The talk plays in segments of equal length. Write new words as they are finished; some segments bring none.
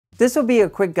This will be a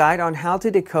quick guide on how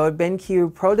to decode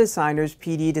BenQ Pro Designer's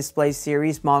PD Display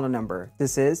Series model number.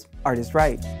 This is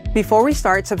ArtIsRight. Before we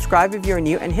start, subscribe if you're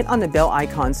new and hit on the bell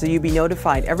icon so you'll be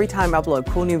notified every time I upload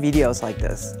cool new videos like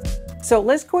this. So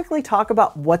let's quickly talk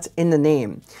about what's in the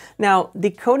name. Now,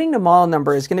 decoding the model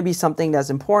number is going to be something that's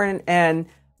important, and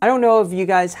I don't know if you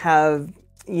guys have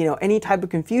any type of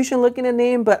confusion looking at the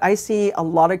name, but I see a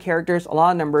lot of characters, a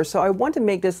lot of numbers. So I want to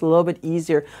make this a little bit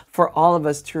easier for all of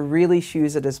us to really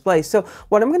choose a display. So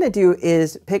what I'm going to do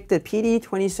is pick the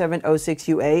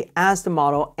PD2706UA as the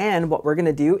model, and what we're going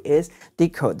to do is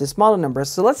decode this model number.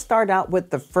 So let's start out with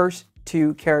the first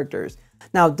two characters.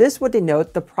 Now this would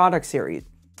denote the product series.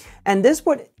 And this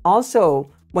would also,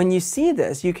 when you see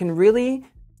this, you can really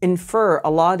infer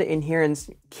a lot of the inherent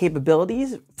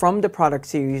capabilities from the product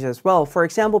series as well. For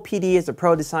example, PD is a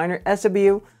pro designer,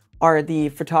 SW are the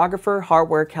photographer,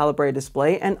 hardware, calibrated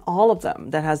display, and all of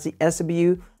them that has the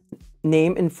SW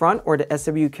name in front or the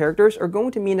SW characters are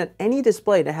going to mean that any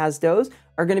display that has those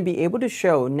are going to be able to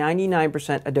show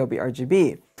 99% Adobe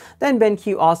RGB. Then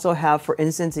BenQ also have, for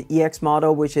instance, the EX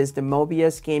model, which is the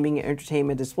Mobius gaming and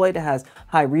entertainment display that has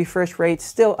high refresh rates,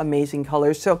 still amazing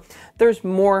colors. So there's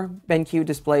more BenQ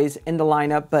displays in the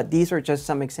lineup, but these are just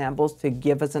some examples to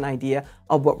give us an idea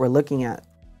of what we're looking at.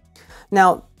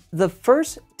 Now, the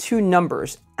first two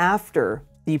numbers after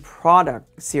the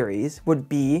product series would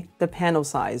be the panel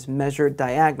size measured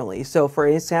diagonally. So for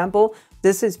example,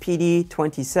 this is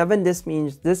PD27. This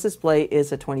means this display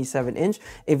is a 27 inch.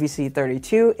 If you see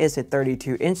 32, it's a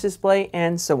 32 inch display,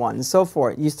 and so on and so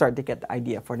forth. You start to get the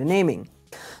idea for the naming.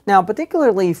 Now,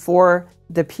 particularly for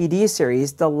the PD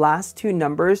series, the last two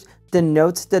numbers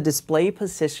denotes the display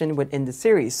position within the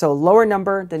series. So lower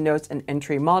number denotes an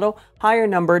entry model, higher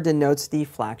number denotes the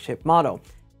flagship model.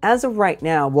 As of right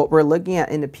now, what we're looking at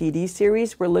in the PD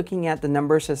series, we're looking at the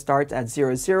numbers that starts at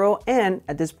 00, and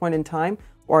at this point in time,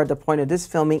 or at the point of this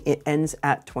filming, it ends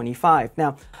at 25.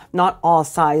 Now, not all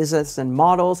sizes and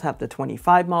models have the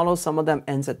 25 models. Some of them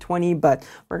ends at 20, but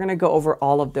we're going to go over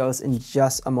all of those in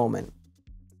just a moment.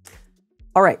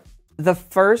 All right, the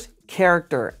first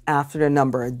character after the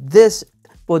number, this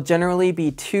will generally be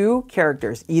two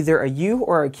characters, either a U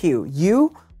or a Q.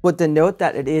 U would denote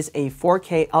that it is a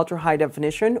 4K ultra high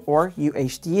definition, or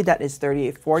UHD, that is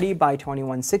 3840 by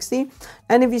 2160.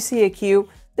 And if you see a Q,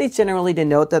 they generally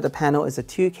denote that the panel is a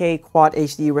 2K quad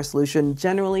HD resolution,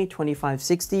 generally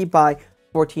 2560 by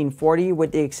 1440,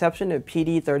 with the exception of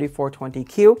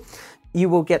PD3420Q. You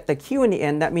will get the Q in the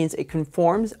end. That means it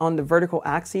conforms on the vertical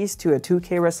axis to a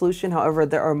 2K resolution. However,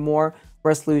 there are more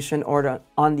resolution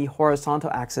on the horizontal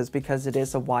axis because it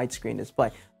is a widescreen display.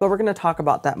 But we're going to talk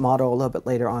about that model a little bit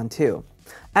later on too.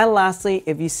 And lastly,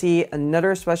 if you see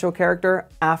another special character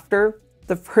after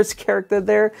the first character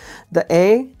there, the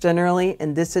A generally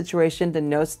in this situation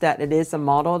denotes that it is a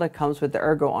model that comes with the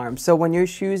ergo arm. So when you're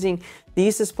choosing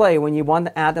these display, when you want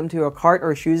to add them to a cart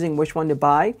or choosing which one to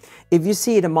buy, if you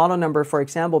see the model number, for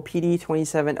example,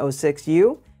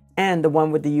 PD2706U, and the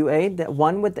one with the UA, the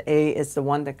one with the A is the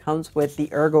one that comes with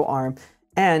the ergo arm.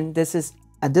 And this is,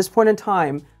 at this point in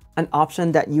time, an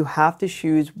option that you have to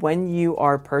choose when you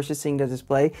are purchasing the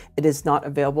display. It is not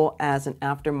available as an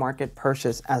aftermarket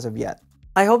purchase as of yet.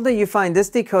 I hope that you find this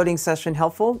decoding session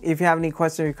helpful. If you have any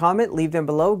questions or comment, leave them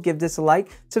below, give this a like,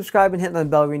 subscribe, and hit the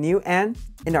bell when new, and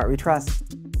in art we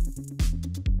trust.